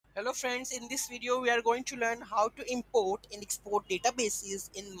Hello friends, in this video we are going to learn how to import and export databases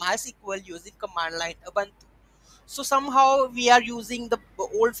in MySQL using command line Ubuntu. So somehow we are using the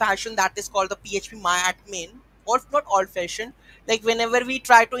old fashioned that is called the phpmyadmin, or not old fashioned, like whenever we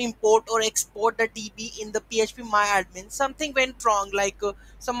try to import or export the DB in the phpmyadmin, something went wrong, like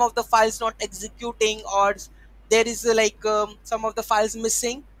some of the files not executing, or there is some of the files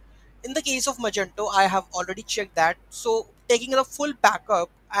missing. In the case of Magento, I have already checked that. So taking the full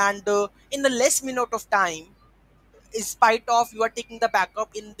backup and in the less minute of time, in spite of you are taking the backup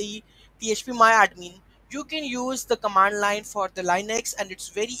in the phpmyadmin, you can use the command line for the Linux, and it's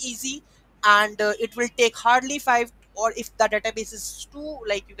very easy, and it will take hardly five, or if the database is too,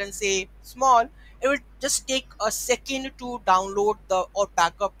 like you can say, small, it will just take a second to download the or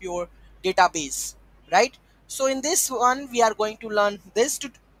backup your database, right? So in this one we are going to learn this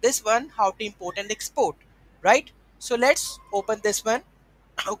one, how to import and export, right? So let's open this one.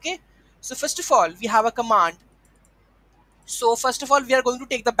 Okay, so first of all we have a command. So first of all, we are going to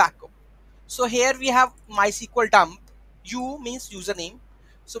take the backup. So here we have MySQL dump. U means username.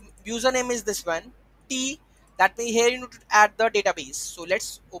 So username is this one. T, that means here you need to add the database. So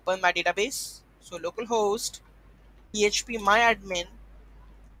let's open my database. So localhost phpmyadmin.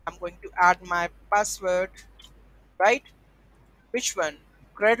 I'm going to add my password, right? Which one?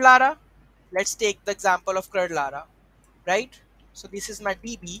 Crudlara. Let's take the example of crudlara, right? So this is my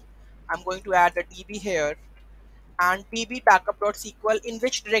DB. I'm going to add the DB here, and db backup.sql. In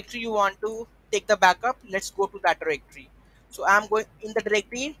which directory you want to take the backup, let's go to that directory. So I'm going in the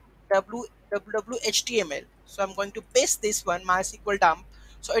directory www.html. So I'm going to paste this one, mysql dump.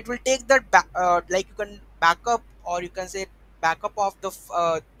 So it will take that like you can backup, or you can say backup of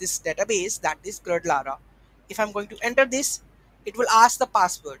the this database, that is crudlara. If I'm going to enter this, it will ask the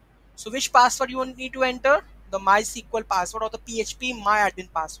password. So which password you need to enter? The mysql password or the php myadmin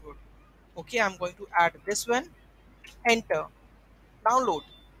password. Okay, I'm going to add this one. Enter. Download.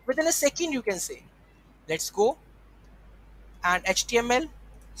 Within a second you can say. Let's go, and HTML.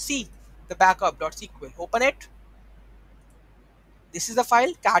 See the backup.sql. Open it. This is the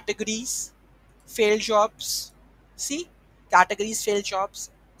file. Categories, failed jobs. See, categories, failed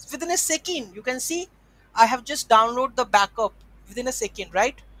jobs. Within a second you can see I have just downloaded the backup within a second,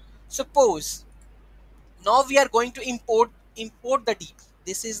 right? Suppose now we are going to import the DB.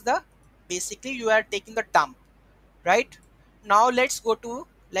 This is the, basically you are taking the dump, right? Now let's go to,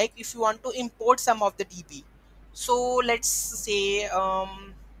 like, if you want to import some of the DB. So let's say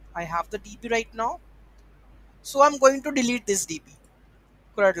I have the DB right now. So I'm going to delete this DB,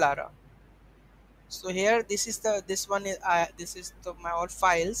 crudlara. So here, this one is this is my all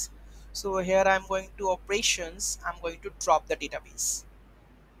files. So here I'm going to operations. I'm going to drop the database,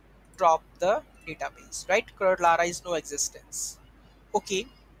 right? Crudlara is no existence. Okay,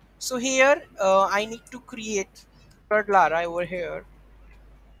 so here I need to create crudlara over here,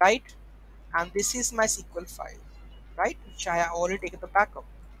 right? And this is my SQL file, right, which I have already taken the backup.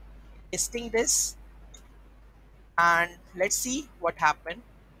 Testing this, and let's see what happened.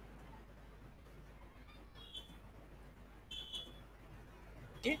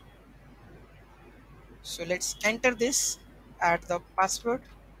 Okay, so let's enter this, add the password.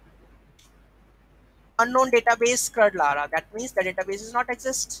 Unknown database crudlara, that means the database is not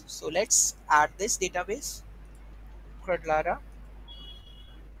exist. So let's add this database crudlara.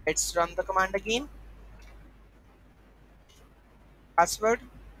 Let's run the command again. Password.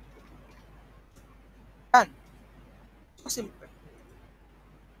 Done. So simple.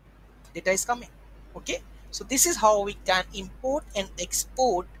 Data is coming. Okay, so this is how we can import and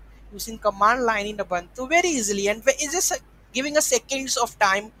export using command line in Ubuntu very easily, and it's just giving us seconds of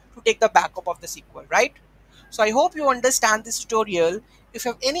time to take the backup of the SQL, right? So I hope you understand this tutorial. If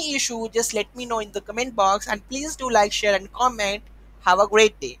you have any issue, just let me know in the comment box, and please do like, share and comment. Have a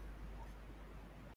great day.